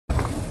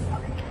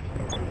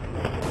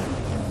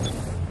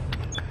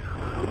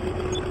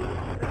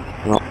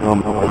No,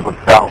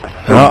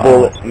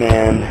 bullet,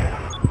 man.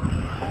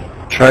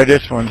 Try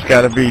this one's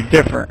gotta be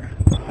different.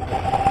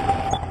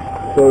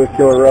 So we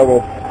kill a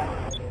rebel.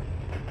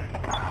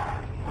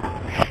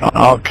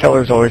 All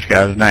killers always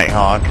got his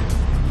Nighthawk.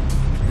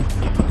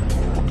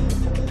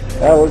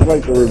 That looks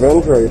like the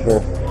Revenge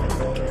Racer.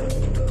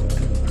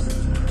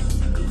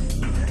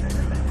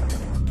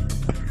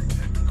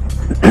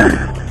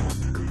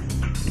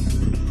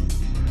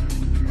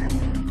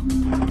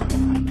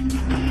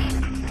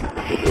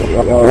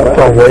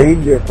 That's way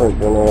different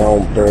than our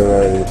own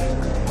Paradise.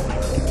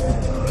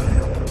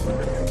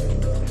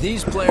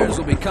 These players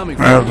will be coming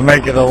from... Let's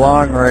make it a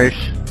long race.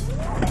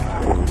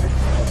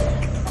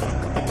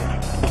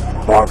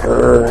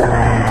 Fucker.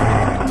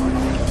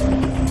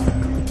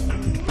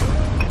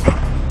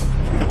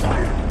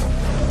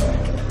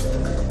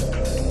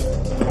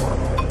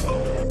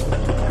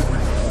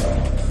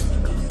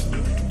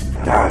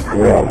 God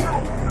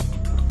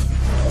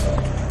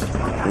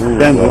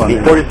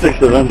damn.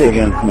 46 events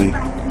against me.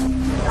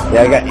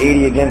 Yeah, I got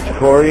 80 against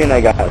Corey, and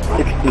I got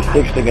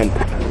 66 against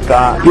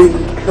Scott.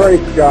 Jesus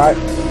Christ, Scott.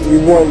 You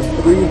won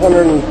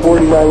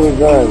 349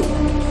 events.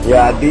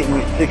 Yeah, I beat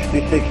me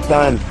 66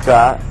 times,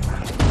 Scott.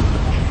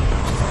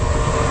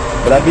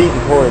 But I beat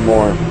Corey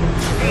more.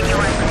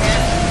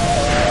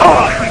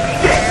 Oh,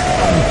 shit!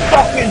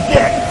 Fucking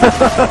dick!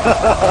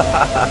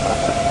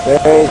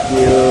 Thank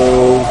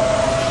you.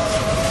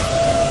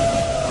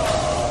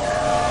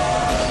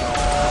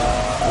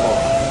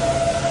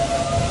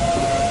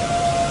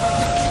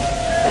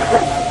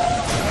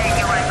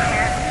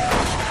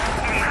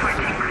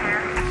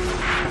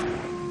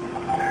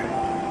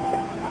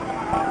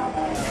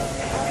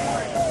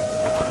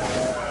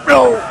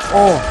 No!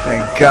 Oh,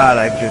 thank God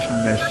I just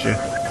missed you.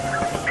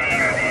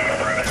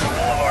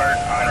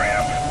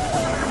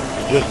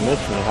 Just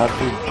missed me. How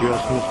could you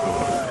just miss me?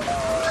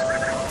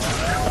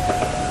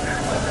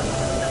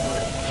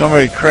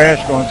 Somebody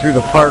crashed going through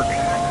the park.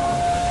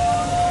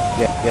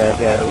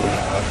 Yeah.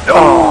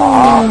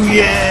 Oh,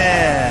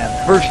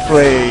 yeah! First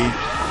place.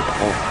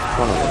 Oh,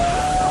 son of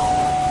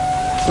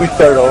a... We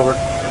start over.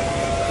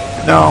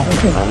 No.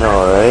 I know,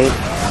 right?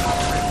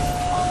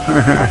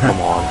 Come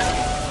on.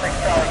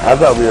 I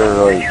thought we were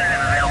like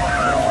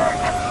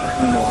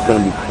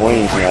gonna be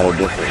pointing at a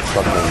different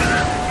fucking.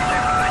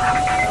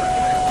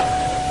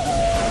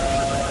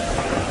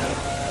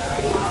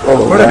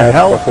 Oh, what the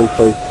hell? Fucking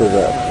place to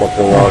that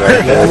fucking water.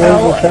 Where the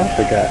hell?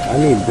 Traffic at? I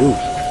need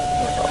boost.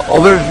 Oh,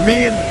 there's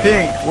me and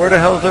Pink. Where the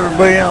hell's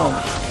everybody else?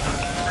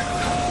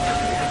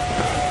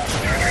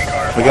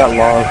 We got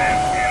lost.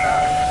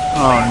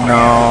 Oh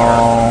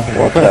no.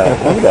 What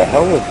the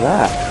hell was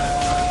that?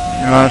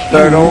 You wanna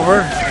start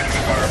over?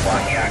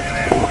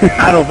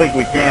 I don't think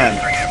we can.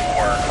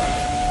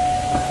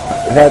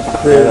 It had to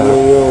clear the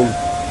room.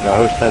 No,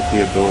 host has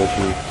the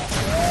ability.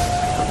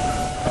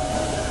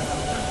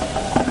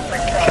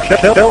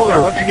 Tell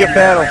her, once you get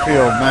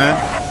Battlefield, man.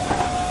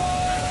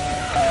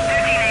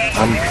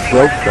 I'm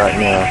broke right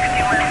now.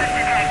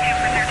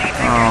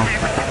 Oh.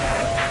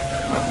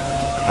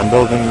 I'm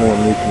building me a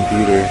new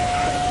computer.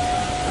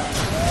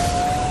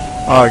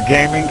 Oh, a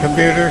gaming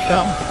computer or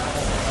something?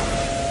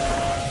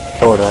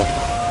 Sorta.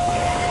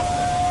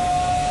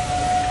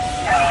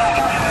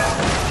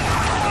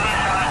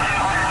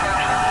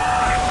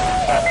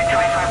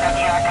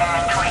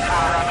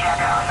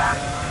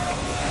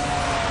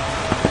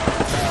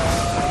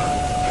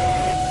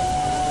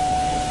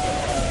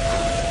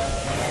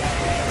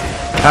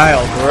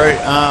 Kyle's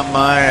right on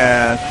my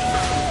ass.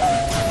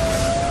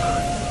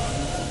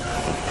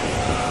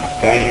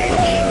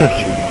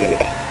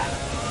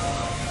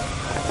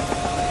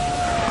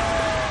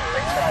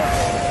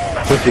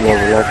 Pushing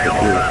over electric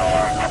too.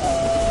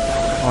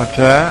 What's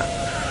that?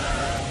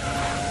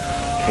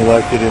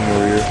 Elected in the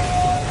rear.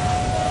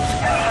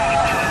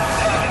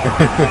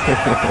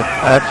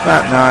 That's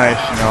not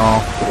nice, you know.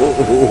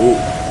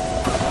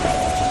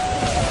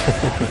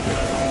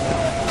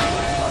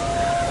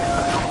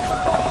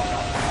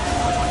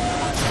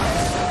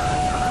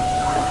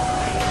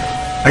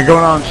 I go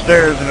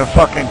downstairs and a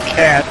fucking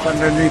cat's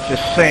underneath the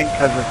sink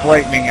because it's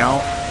lightning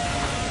out.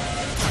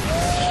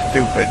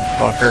 Stupid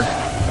fucker.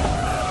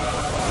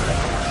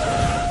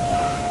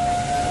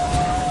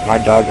 My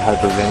dog has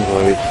a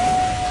Venzoid.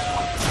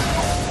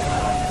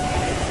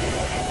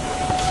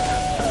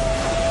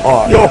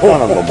 Oh, you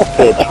son of a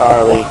bitch,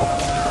 Harley.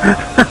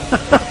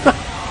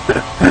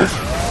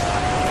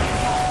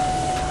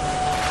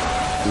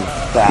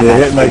 You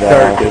hit my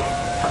carcass.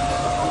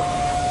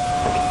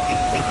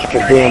 Get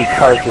your damn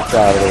carcass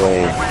out of the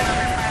way.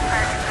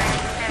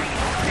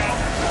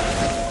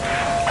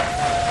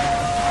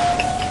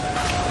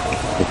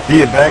 I see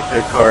you back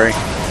there, Corey.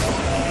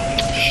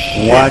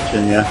 I'm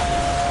watching you.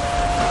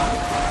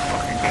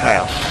 Fucking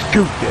Kyle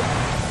scooped it.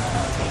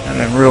 And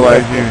then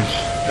realized he was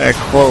that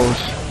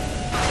close.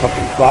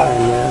 Fucking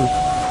flying, man.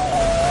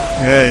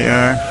 Yeah, you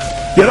are.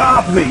 Get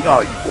off me!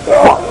 Oh, you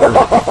fucker!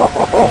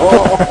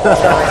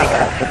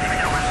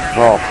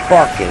 Oh,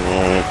 fucking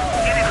man.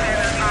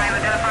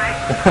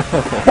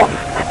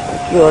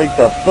 feel like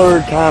the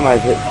third time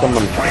I've hit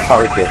someone's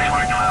carcass.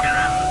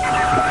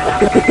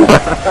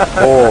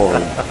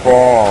 Holy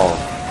ball.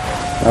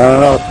 I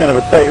don't know, it's kind of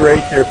a tight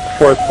race here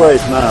for 4th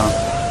place now.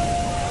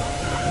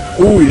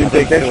 Ooh, you didn't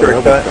take that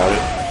shortcut.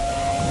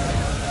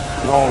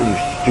 Oh, you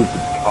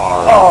stupid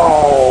car.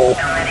 Oh!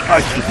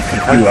 I should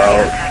cut you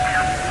out.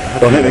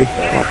 Don't hit me.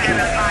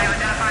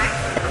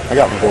 I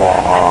got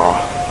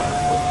blah.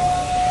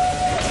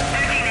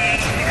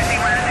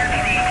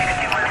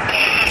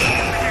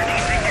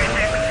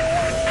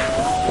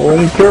 What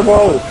is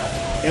turbo?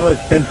 He was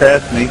 10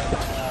 past me.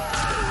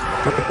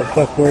 What the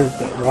fuck, where's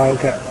the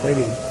Wildcat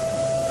Stadium?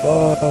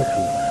 Fuck.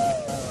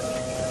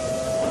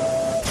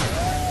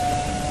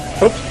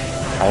 Oops.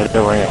 I had to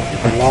ring it.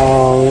 It's a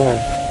long way.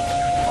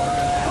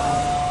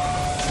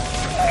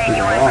 It's a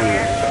long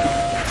way.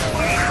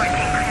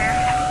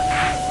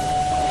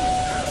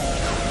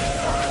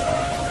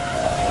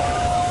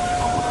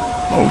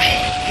 Oh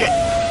shit!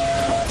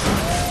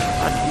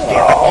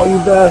 Oh, you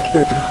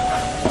bastard.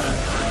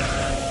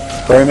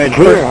 Sorry, made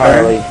Clear, first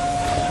Harley. turn.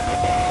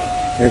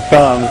 Here it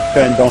comes.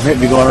 Ken, don't hit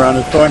me going around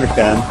this corner,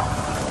 Ken.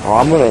 Oh,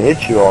 I'm gonna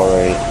hit you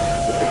alright.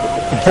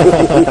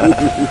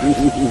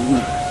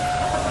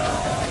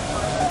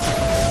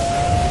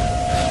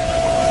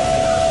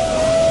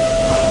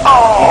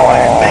 Oh, I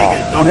didn't make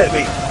it. Don't hit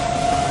me.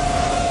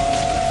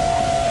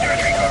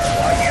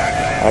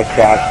 I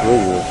crashed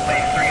with you.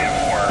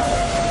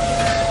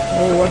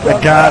 Oh, what's I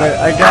got it.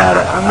 I got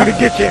it. I'm gonna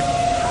get you.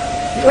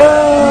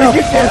 I'm gonna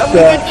get you. I'm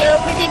gonna get you. I'm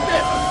gonna get you.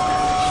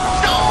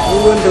 You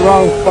went the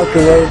wrong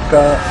fucking way,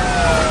 Scott.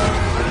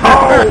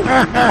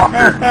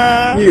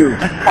 You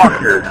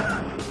fucker.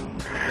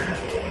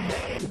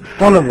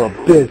 Son of a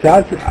bitch. I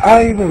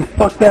even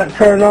fucked that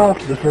turn off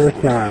the first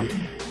time.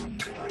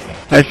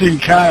 I seen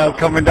Kyle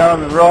coming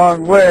down the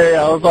wrong way.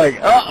 I was like,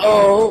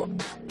 uh-oh.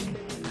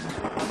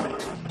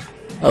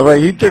 I was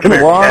like, he took the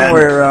long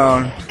way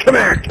around. Come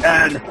here,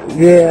 Ken.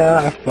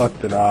 Yeah, I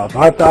fucked it off.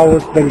 I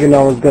was thinking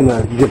I was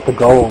gonna get the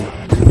goal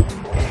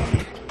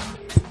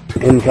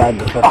inside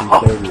the fucking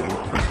stadium.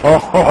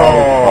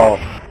 Oh.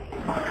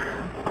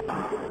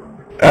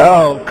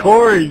 Oh,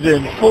 Corey's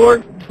in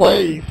 4th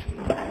place.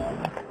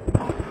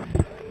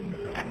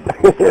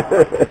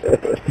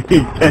 He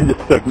kind of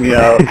took me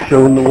out.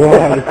 Showing the wall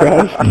how to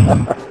crash.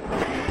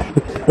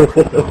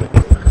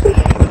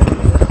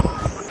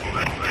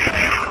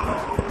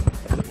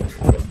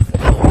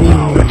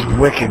 Ooh, it's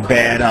wicked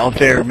bad out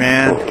there,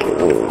 man.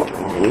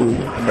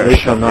 Better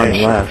come on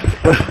left.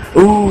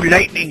 Ooh,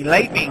 lightning,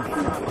 lightning.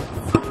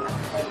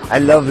 I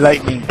love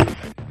lightning.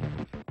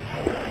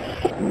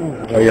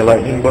 Are you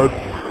lightning bug?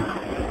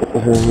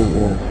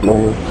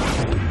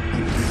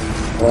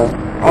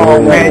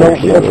 Oh, man. Don't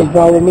fucking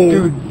follow me.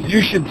 Dude,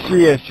 you should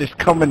see us just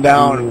coming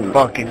down in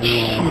fucking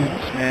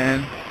sheets,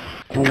 man.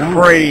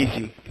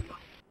 Crazy.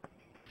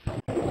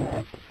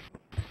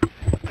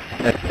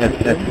 And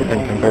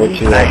compared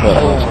to that,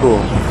 that's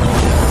cool.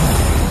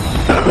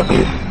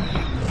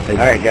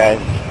 Alright, guys.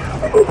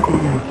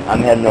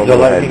 I'm heading over to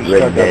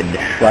Red Dead.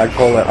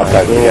 Flagpole at I'll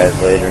talk to you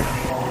guys later.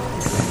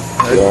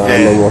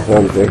 no more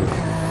something.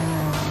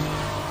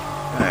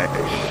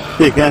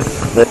 See you guys.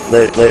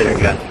 Later,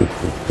 guys.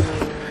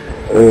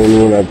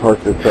 And when I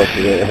parked the truck,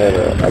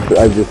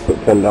 I just put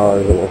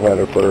 $10 in it, had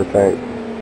a quarter tank.